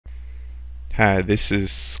Hi, this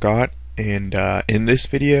is Scott, and in this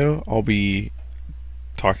video I'll be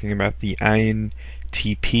talking about the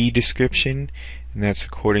INTP description, and that's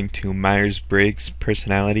according to Myers-Briggs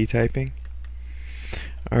personality typing.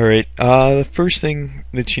 Alright, the first thing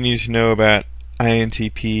that you need to know about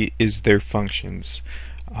INTP is their functions.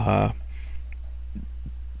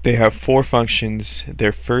 They have four functions.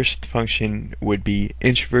 Their first function would be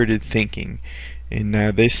introverted thinking, and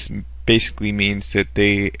now this basically means that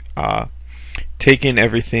they take in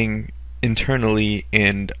everything internally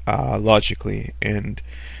and logically, and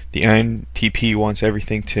the INTP wants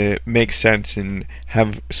everything to make sense and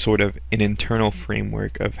have sort of an internal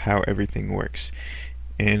framework of how everything works,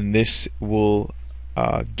 and this will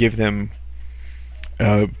give them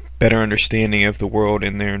a better understanding of the world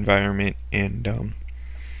and their environment. And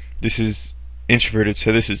this is introverted,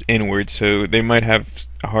 so this is inward, so they might have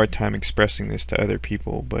a hard time expressing this to other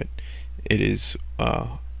people, but it is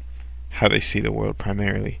how they see the world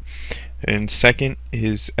primarily. And second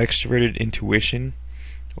is extroverted intuition,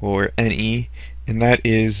 or NE, and that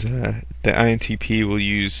is the INTP will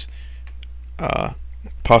use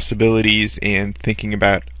possibilities and thinking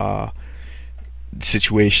about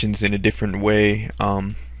situations in a different way,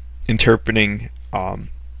 interpreting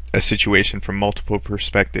a situation from multiple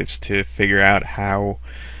perspectives to figure out how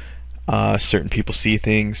certain people see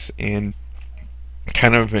things, and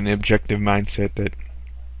kind of an objective mindset that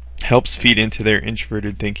helps feed into their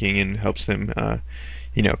introverted thinking and helps them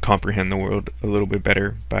comprehend the world a little bit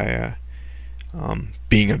better by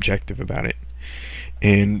being objective about it.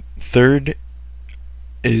 And third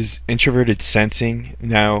is introverted sensing.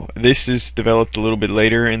 Now this is developed a little bit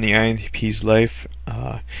later in the INTP's life,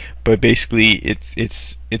 but basically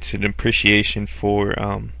it's an appreciation for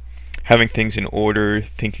having things in order,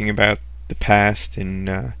 thinking about the past,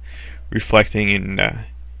 and reflecting and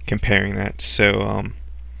comparing that. So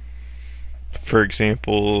for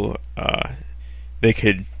example, they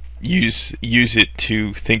could use it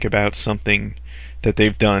to think about something that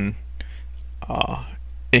they've done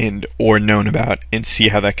and or known about, and see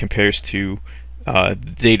how that compares to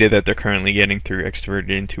data that they're currently getting through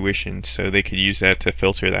extroverted intuition. So they could use that to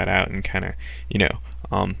filter that out and kind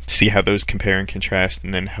of see how those compare and contrast,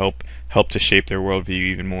 and then help to shape their worldview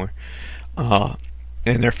even more. And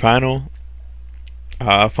their final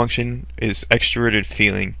function is extroverted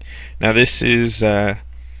feeling. Now this is the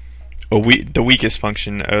weakest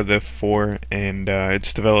function of the four, and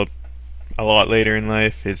it's developed a lot later in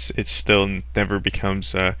life. It still never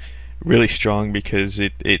becomes really strong because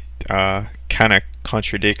it kind of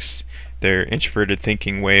contradicts their introverted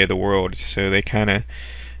thinking way of the world. So they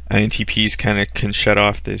INTPs kind of can shut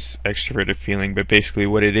off this extroverted feeling, but basically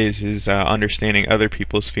what it is understanding other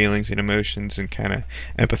people's feelings and emotions and kind of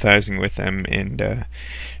empathizing with them. And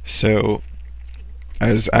so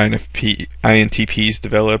as INTPs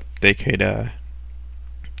develop, they could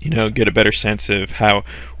get a better sense of how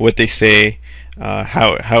what they say,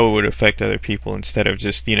 how it would affect other people, instead of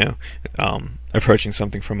just approaching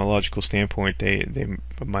something from a logical standpoint. They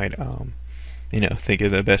might think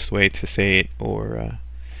of the best way to say it, or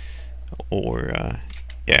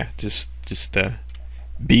just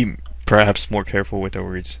be perhaps more careful with their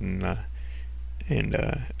words and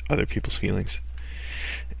other people's feelings.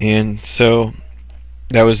 And so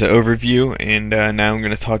that was the overview, and now I'm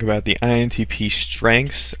going to talk about the INTP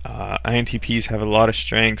strengths. INTPs have a lot of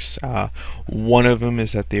strengths. One of them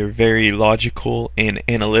is that they're very logical and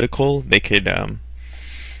analytical. They could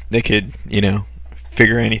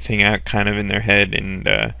figure anything out kind of in their head,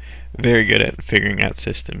 and very good at figuring out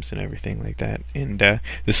systems and everything like that. And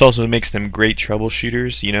this also makes them great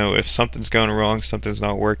troubleshooters. If something's going wrong, something's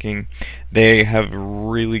not working, they have a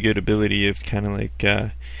really good ability of kind of like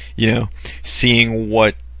seeing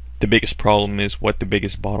what the biggest problem is, what the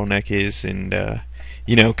biggest bottleneck is, and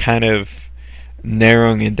kind of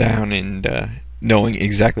narrowing it down, and knowing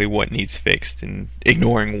exactly what needs fixed and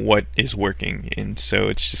ignoring what is working. And so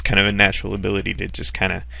it's just kind of a natural ability to just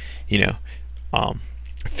kind of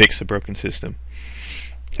fix a broken system.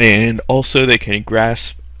 And also they can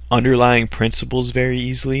grasp underlying principles very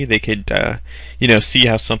easily. They could see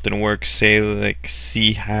how something works, say like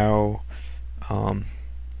see how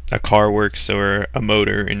a car works, or a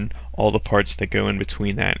motor, and all the parts that go in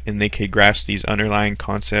between that, and they could grasp these underlying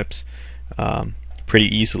concepts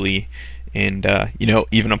pretty easily, and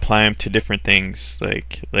even apply them to different things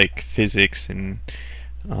like physics and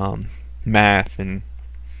math, and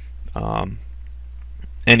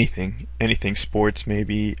anything, sports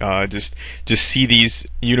maybe. Just see these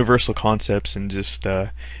universal concepts and just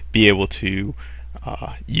be able to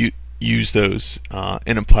use those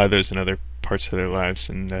and apply those in other parts of their lives,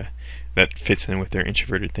 and that fits in with their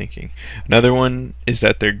introverted thinking. Another one is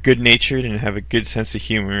that they're good-natured and have a good sense of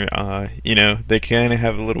humor. They kind of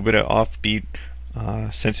have a little bit of offbeat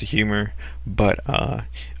sense of humor, but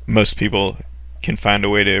most people can find a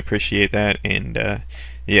way to appreciate that, and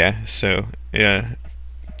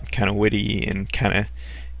kind of witty and kind of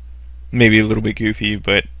maybe a little bit goofy,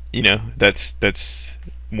 but that's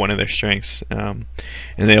one of their strengths. And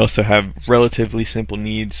they also have relatively simple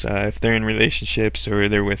needs. If they're in relationships or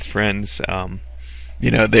they're with friends, they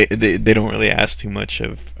don't really ask too much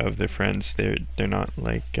of their friends. They're not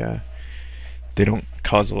like they don't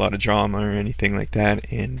cause a lot of drama or anything like that,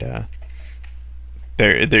 and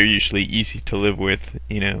they're usually easy to live with,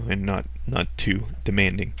 and not too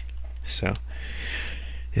demanding. So,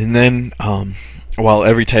 and then while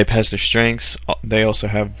every type has their strengths, they also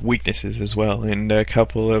have weaknesses as well. And a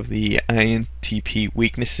couple of the INTP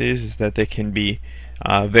weaknesses is that they can be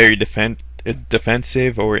very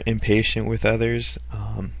defensive or impatient with others.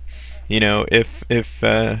 If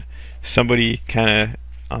somebody kind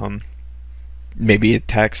of maybe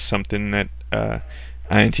attacks something that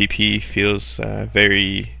INTP feels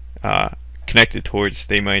very connected towards,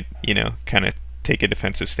 they might kind of take a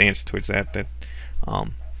defensive stance towards that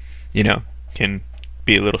can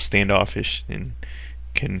be a little standoffish and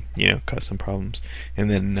can cause some problems.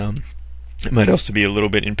 And then it might also be a little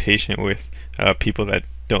bit impatient with people that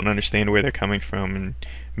don't understand where they're coming from, and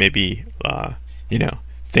maybe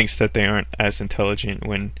thinks that they aren't as intelligent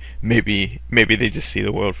when maybe they just see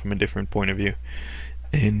the world from a different point of view.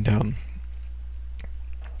 And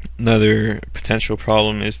another potential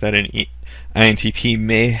problem is that an INTP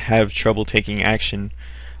may have trouble taking action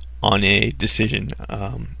on a decision.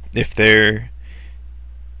 If they're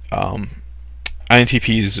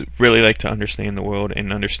INTPs really like to understand the world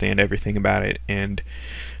and understand everything about it, and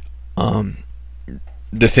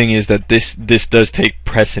the thing is that this does take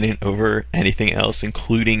precedent over anything else,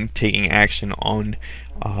 including taking action on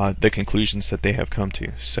the conclusions that they have come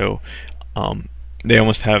to. So they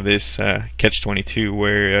almost have this catch-22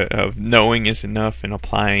 where knowing is enough and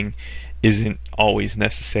applying isn't always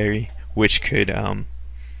necessary, which could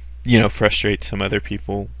frustrate some other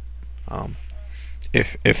people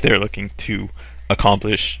if they're looking to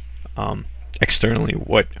accomplish externally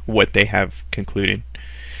what they have concluded.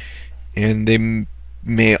 And they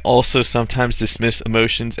may also sometimes dismiss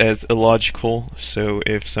emotions as illogical. So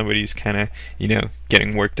if somebody's kind of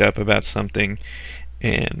getting worked up about something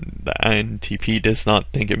and the INTP does not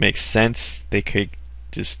think it makes sense, they could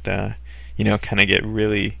just kind of get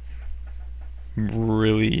really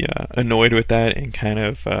annoyed with that and kind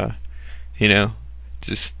of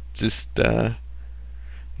just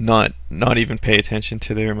not even pay attention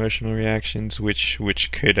to their emotional reactions, which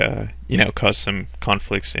could cause some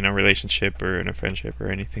conflicts in a relationship or in a friendship or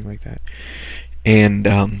anything like that.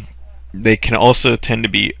 And they can also tend to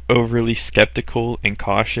be overly skeptical and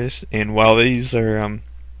cautious. And while these are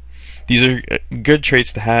good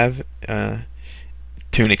traits to have to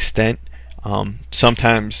an extent,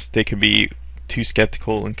 sometimes they could be too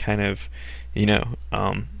skeptical and kind of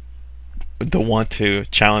they'll want to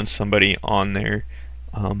challenge somebody on their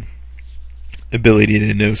ability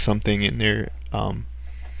to know something, and their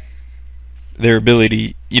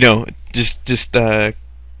ability, just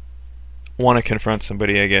want to confront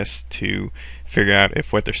somebody, I guess, to figure out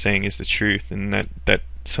if what they're saying is the truth, and that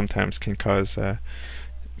sometimes can cause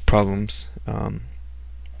problems.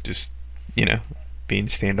 Just being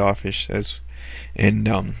standoffish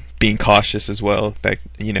and being cautious as well. That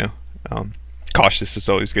cautious is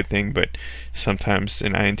always a good thing, but sometimes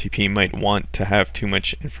an INTP might want to have too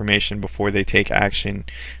much information before they take action,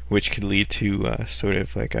 which could lead to sort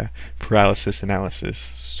of like a paralysis analysis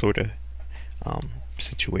sort of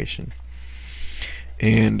situation.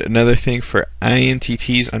 And another thing for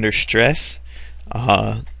INTPs under stress,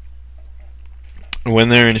 when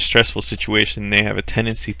they're in a stressful situation, they have a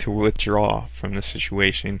tendency to withdraw from the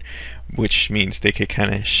situation, which means they could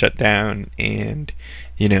kind of shut down and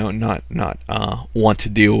not want to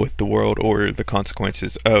deal with the world or the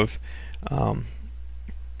consequences of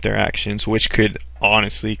their actions, which could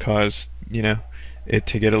honestly cause it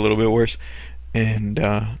to get a little bit worse, and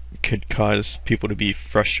could cause people to be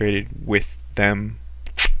frustrated with them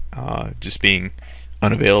just being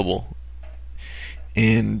unavailable.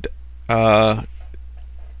 And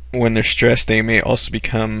when they're stressed, they may also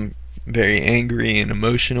become very angry and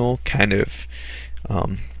emotional, kind of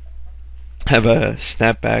have a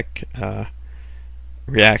snapback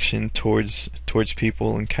reaction towards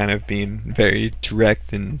people, and kind of being very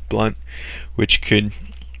direct and blunt, which could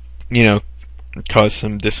cause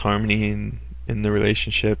some disharmony in the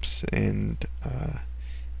relationships, and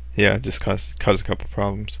yeah, just cause a couple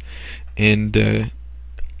problems. And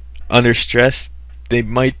under stress, they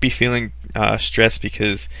might be feeling stressed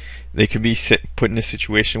because they could be put in a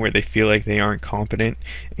situation where they feel like they aren't competent,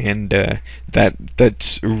 and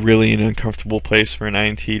that's really an uncomfortable place for an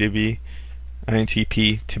INTP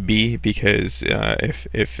to be, because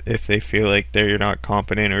if they feel like they're not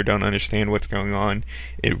competent or don't understand what's going on,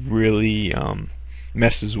 it really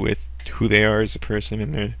messes with who they are as a person,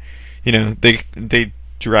 and they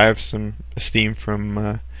derive some esteem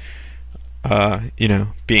from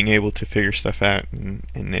being able to figure stuff out, and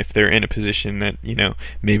if they're in a position that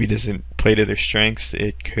maybe doesn't play to their strengths,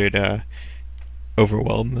 it could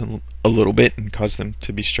overwhelm them a little bit and cause them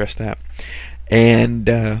to be stressed out. And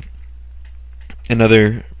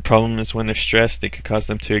another problem is when they're stressed, it could cause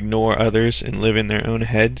them to ignore others and live in their own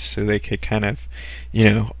heads, so they could kind of,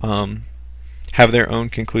 have their own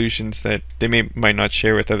conclusions that they might not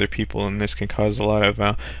share with other people, and this can cause a lot of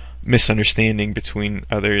misunderstanding between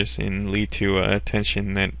others and lead to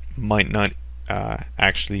tension that might not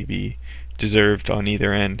actually be deserved on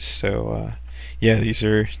either end. So yeah, these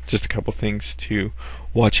are just a couple things to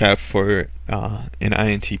watch out for an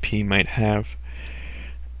INTP might have.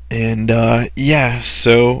 And yeah,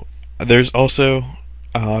 so there's also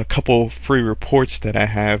a couple free reports that I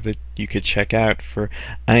have that you could check out for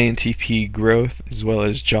INTP growth as well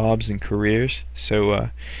as jobs and careers. So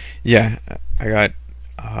yeah, I got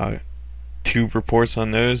 2 reports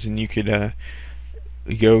on those, and you could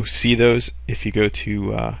go see those if you go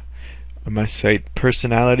to my site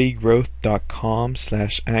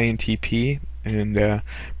personalitygrowth.com/INTP, and I'm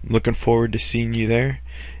looking forward to seeing you there.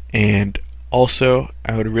 And also,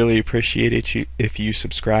 I would really appreciate it if you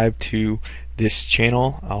subscribe to this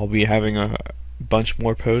channel. I'll be having a bunch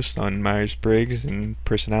more posts on Myers-Briggs and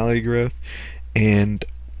personality growth. And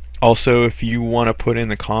also, if you want to put in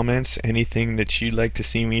the comments anything that you'd like to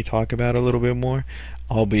see me talk about a little bit more,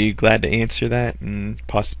 I'll be glad to answer that and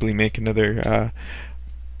possibly make another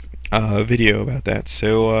video about that.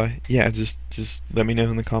 So yeah, just let me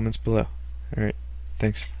know in the comments below. Alright,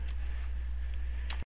 thanks.